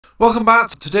Welcome back.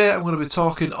 Today I'm going to be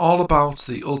talking all about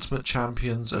the Ultimate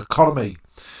Champions economy.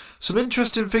 Some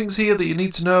interesting things here that you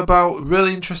need to know about.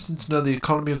 Really interesting to know the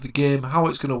economy of the game, how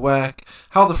it's going to work,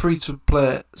 how the free to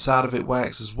play side of it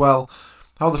works as well,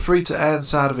 how the free to earn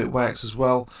side of it works as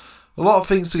well. A lot of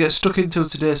things to get stuck into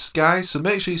today, guys, so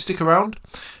make sure you stick around.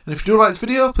 And if you do like this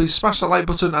video, please smash that like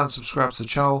button and subscribe to the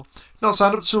channel. If you're not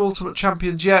signed up to Ultimate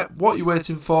Champions yet, what are you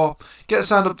waiting for? Get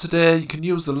signed up today. You can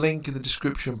use the link in the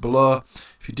description below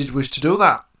if you did wish to do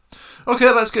that. Okay,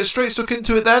 let's get straight stuck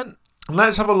into it then. And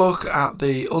let's have a look at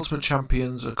the Ultimate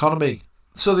Champions economy.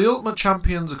 So the Ultimate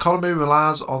Champions economy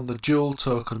relies on the dual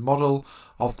token model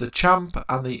of the Champ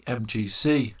and the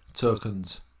MGC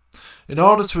tokens in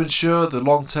order to ensure the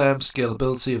long-term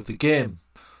scalability of the game.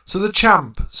 So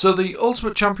the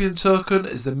Ultimate Champion token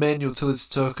is the main utility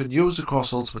token used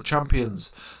across Ultimate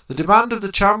Champions. The demand of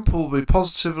the Champ will be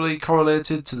positively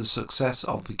correlated to the success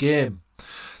of the game.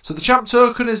 So the Champ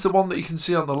token is the one that you can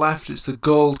see on the left. It's the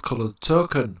gold coloured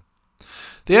token.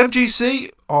 The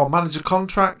MGC, or Manager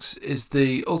Contracts, is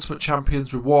the Ultimate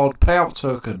Champions reward payout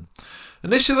token.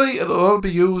 Initially, it will only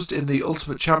be used in the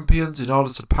Ultimate Champions in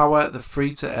order to power the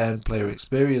free-to-earn player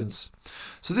experience.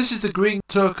 So this is the green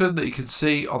token that you can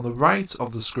see on the right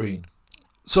of the screen.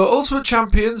 So Ultimate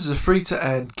Champions is a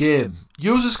free-to-earn game.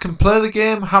 Users can play the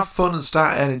game, have fun and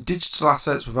start earning digital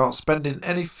assets without spending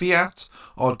any fiat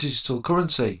or digital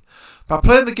currency. By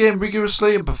playing the game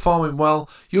rigorously and performing well,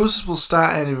 users will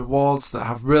start earning rewards that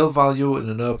have real value in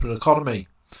an open economy.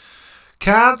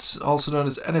 Cards, also known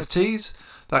as NFTs,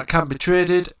 that can be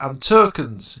traded, and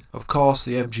tokens, of course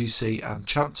the MGC and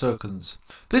Champ tokens.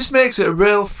 This makes it a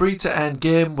real free-to-earn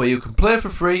game where you can play for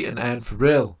free and earn for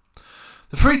real.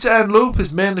 The free-to-earn loop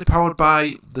is mainly powered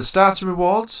by the starting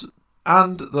rewards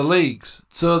and the leagues.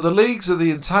 So the leagues are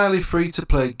the entirely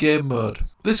free-to-play game mode.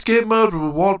 This game mode will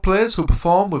reward players who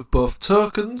perform with both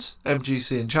tokens,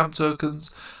 MGC and Champ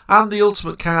tokens, and the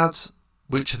ultimate cards,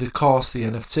 which are of course the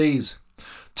NFTs.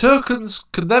 Tokens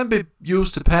can then be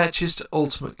used to purchase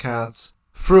ultimate cards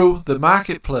through the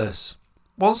marketplace.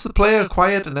 Once the player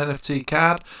acquired an NFT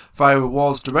card via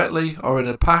rewards directly or in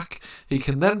a pack, he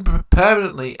can then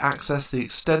permanently access the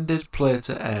extended play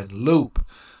to earn loop,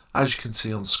 as you can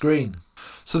see on screen.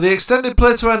 So the extended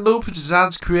play to earn loop is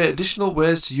designed to create additional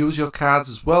ways to use your cards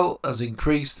as well as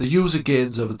increase the user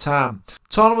gains over time.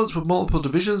 Tournaments with multiple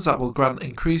divisions that will grant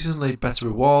increasingly better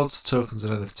rewards, tokens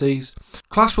and NFTs.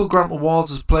 Clash will grant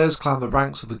rewards as players climb the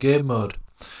ranks of the game mode.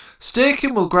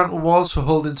 Staking will grant rewards for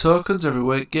holding tokens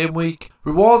every game week,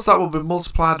 rewards that will be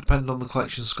multiplied depending on the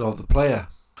collection score of the player.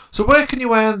 So where can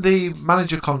you earn the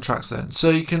manager contracts then?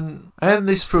 So you can earn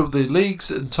this through the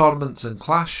leagues and tournaments and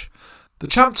Clash. The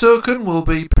Champ token will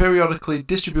be periodically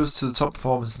distributed to the top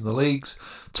performers in the leagues,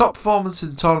 top performers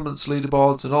in tournaments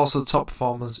leaderboards and also top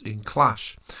performers in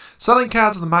Clash. Selling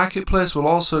cards in the marketplace will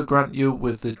also grant you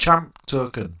with the Champ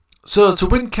token. So to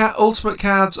win ultimate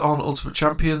cards on Ultimate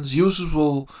Champions, users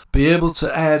will be able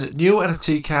to earn new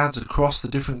NFT cards across the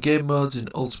different game modes in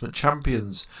Ultimate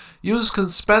Champions. Users can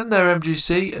spend their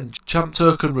MGC and Champ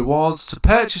token rewards to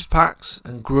purchase packs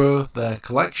and grow their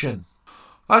collection.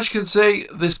 As you can see,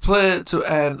 this play to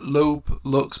earn loop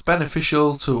looks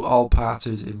beneficial to all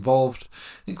parties involved,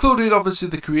 including obviously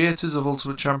the creators of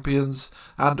Ultimate Champions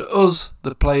and us,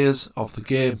 the players of the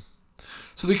game.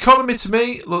 So the economy to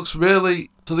me looks really,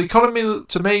 the economy of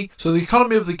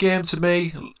the game to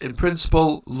me in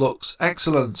principle looks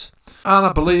excellent. And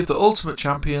I believe that Ultimate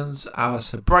Champions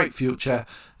has a bright future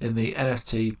in the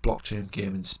NFT blockchain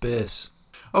gaming space.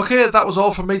 Okay, that was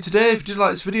all from me today. If you did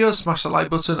like this video, smash that like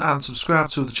button and subscribe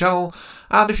to the channel.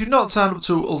 And if you've not signed up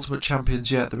to Ultimate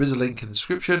Champions yet, there is a link in the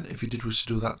description if you did wish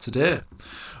to do that today.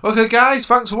 Okay guys,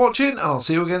 thanks for watching and I'll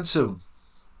see you again soon.